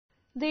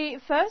The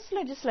first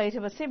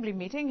Legislative Assembly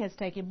meeting has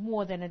taken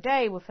more than a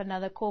day, with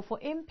another call for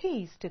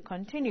MPs to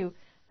continue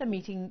the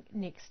meeting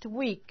next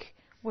week.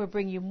 We'll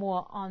bring you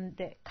more on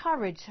the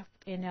coverage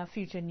in our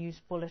future news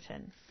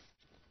bulletin.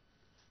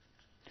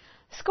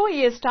 School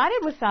year started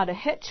without a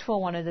hitch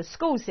for one of the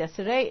schools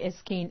yesterday as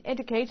keen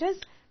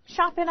educators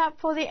sharpen up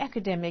for the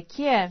academic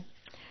year.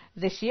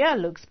 This year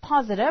looks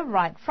positive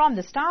right from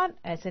the start,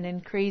 as an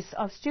increase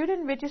of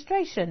student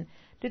registration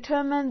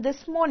determined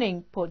this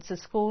morning puts the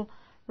school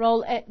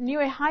roll at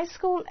Niue High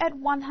School at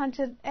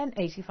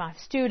 185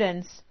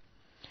 students.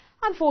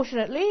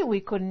 Unfortunately, we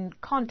couldn't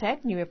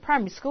contact Niue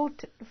Primary School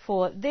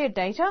for their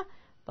data,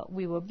 but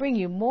we will bring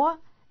you more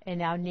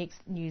in our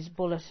next news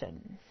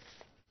bulletin.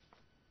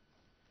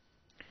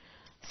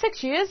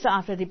 6 years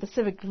after the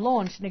Pacific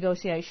launched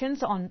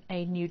negotiations on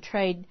a new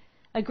trade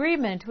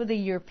agreement with the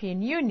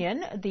European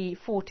Union, the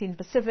 14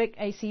 Pacific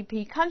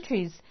ACP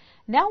countries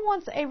now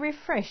wants a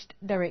refreshed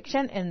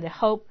direction in the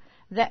hope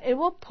that it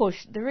will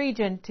push the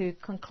region to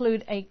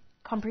conclude a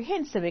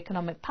comprehensive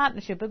economic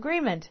partnership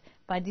agreement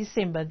by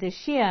December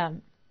this year.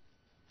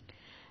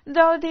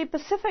 Though the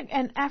Pacific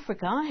and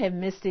Africa have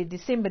missed the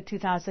December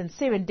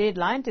 2007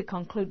 deadline to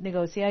conclude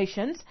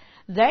negotiations,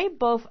 they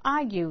both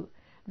argue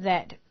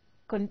that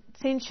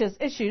contentious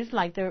issues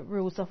like the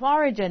rules of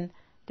origin,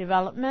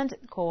 development,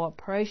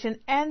 cooperation,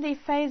 and the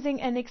phasing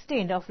and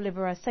extent of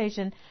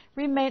liberalisation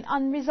remain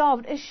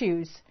unresolved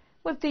issues,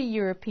 with the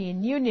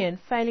European Union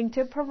failing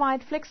to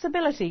provide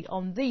flexibility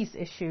on these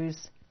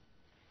issues.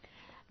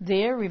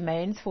 There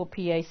remains for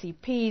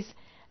PACPs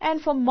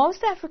and for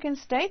most African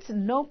states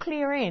no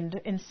clear end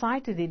in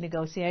sight to the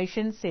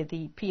negotiations, said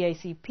the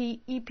PACP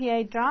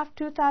EPA Draft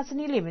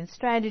 2011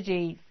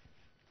 strategy.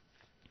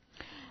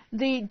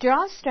 The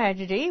draft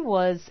strategy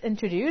was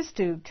introduced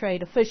to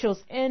trade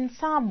officials in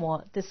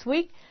Samoa this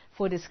week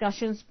for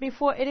discussions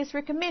before it is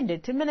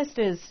recommended to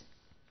ministers.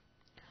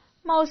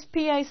 Most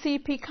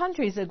PACP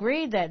countries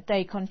agree that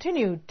they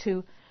continue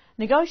to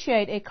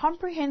negotiate a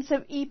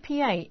comprehensive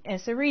EPA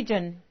as a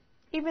region,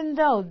 even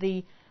though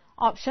the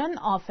option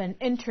of an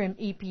interim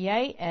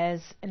EPA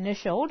as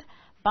initialed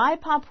by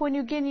Papua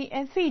New Guinea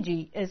and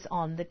Fiji is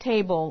on the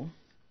table.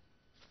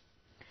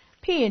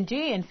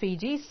 PNG and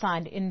Fiji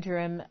signed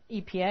interim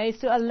EPAs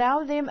to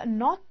allow them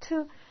not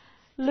to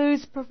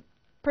lose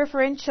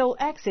preferential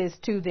access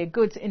to their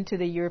goods into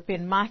the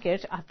European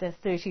market at the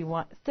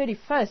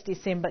 31st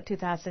December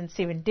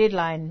 2007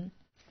 deadline.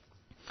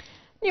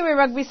 Niue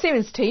Rugby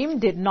Sevens team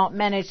did not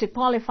manage to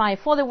qualify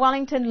for the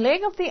Wellington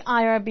leg of the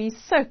IRB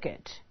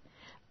circuit,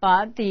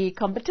 but the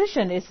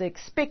competition is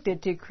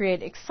expected to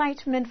create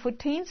excitement for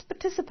teams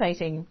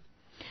participating.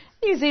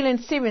 New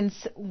Zealand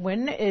Sevens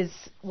win is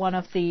one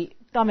of the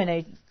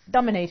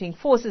dominating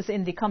forces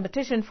in the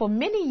competition for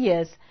many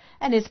years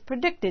and is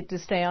predicted to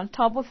stay on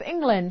top of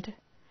England,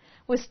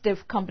 with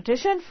stiff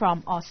competition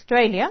from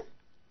Australia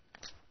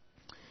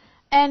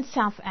and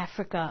South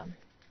Africa.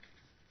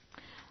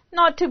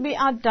 Not to be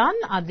outdone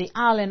are the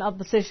island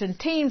opposition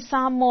teams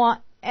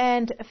Samoa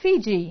and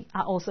Fiji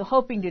are also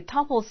hoping to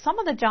topple some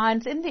of the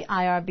giants in the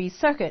IRB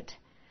circuit.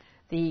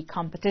 The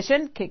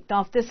competition kicked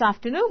off this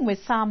afternoon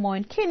with Samoa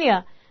and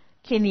Kenya.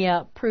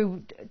 Kenya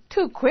proved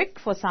too quick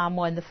for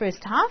Samoa in the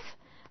first half,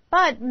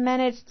 but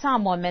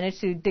Samoa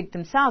managed to dig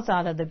themselves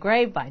out of the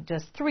grave by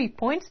just 3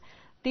 points,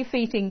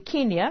 defeating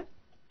Kenya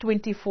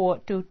 24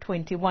 to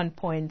 21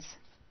 points.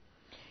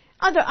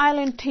 Other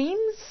island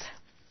teams: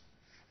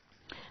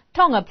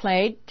 Tonga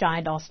played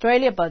giant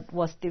Australia but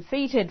was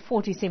defeated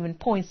 47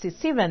 points to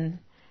 7.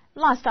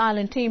 Last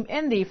island team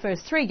in the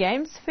first 3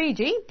 games,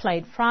 Fiji,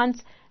 played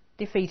France,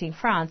 defeating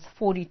France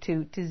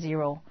 42 to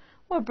 0.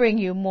 We'll bring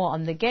you more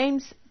on the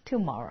games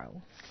tomorrow.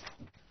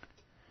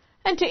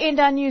 And to end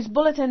our news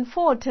bulletin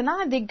for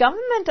tonight, the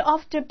government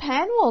of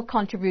Japan will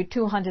contribute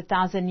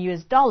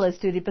 $200,000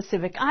 to the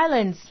Pacific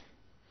Islands.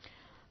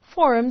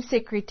 Forum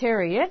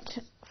Secretariat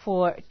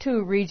for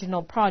 2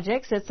 regional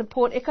projects that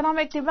support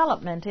economic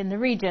development in the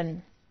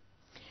region.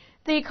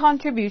 The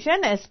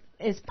contribution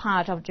is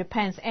part of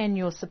Japan's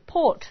annual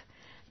support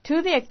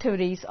to the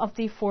activities of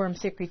the Forum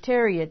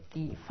Secretariat.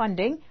 The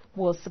funding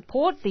will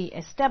support the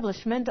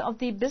establishment of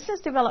the Business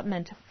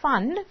Development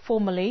Fund,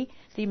 formerly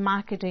the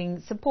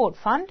Marketing Support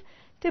Fund,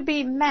 to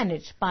be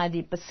managed by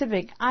the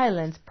Pacific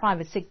Islands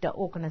Private Sector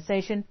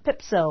Organization,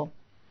 PIPSO,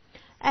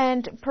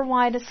 and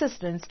provide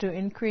assistance to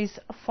increase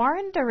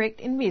foreign direct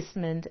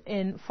investment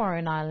in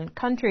foreign island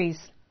countries.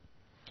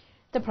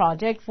 The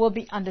project will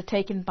be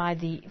undertaken by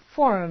the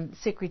Forum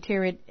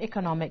Secretariat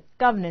Economic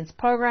Governance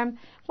Program,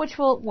 which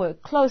will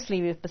work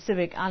closely with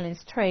Pacific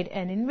Islands Trade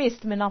and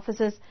Investment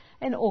Offices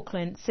in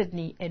Auckland,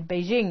 Sydney and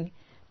Beijing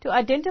to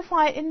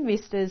identify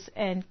investors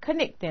and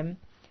connect them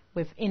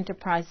with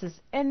enterprises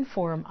in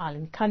Forum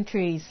Island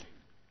countries.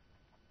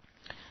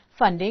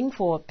 Funding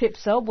for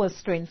PIPSO will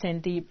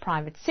strengthen the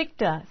private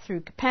sector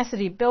through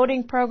capacity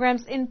building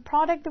programs in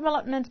product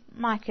development,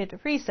 market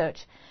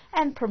research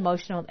and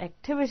promotional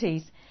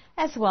activities,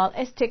 as well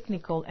as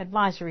technical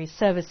advisory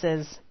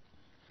services.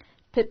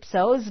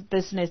 PIPSO's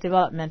Business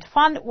Development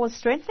Fund will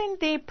strengthen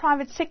the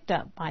private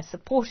sector by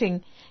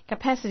supporting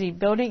capacity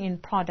building in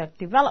product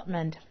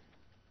development,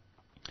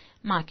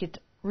 market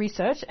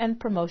research and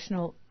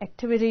promotional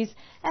activities,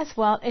 as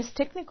well as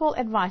technical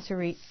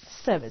advisory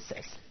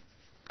services.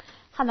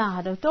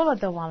 Hanahado tola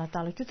dawala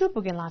talo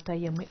tutupuge lata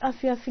yemi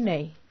afia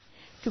finei.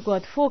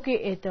 Tukot foki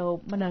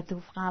eto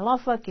manatu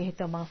whakalofa ki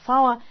heto mga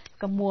whawa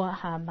ka mua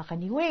ha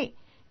makaniwe.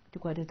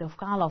 Tukot eto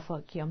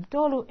whakalofa ki am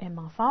tolu e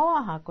mga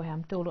whawa ha koe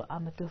am tolu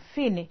amatu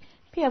whine.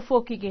 Pia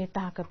foki ki he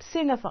taka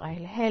psinga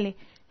whakahelehele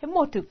he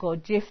motu ko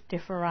Jeff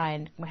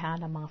Deferayan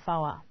mehana mga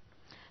whawa.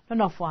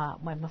 Nonofwa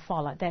mwe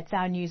mawhala. That's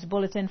our news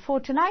bulletin for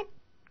tonight.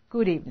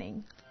 Good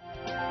evening.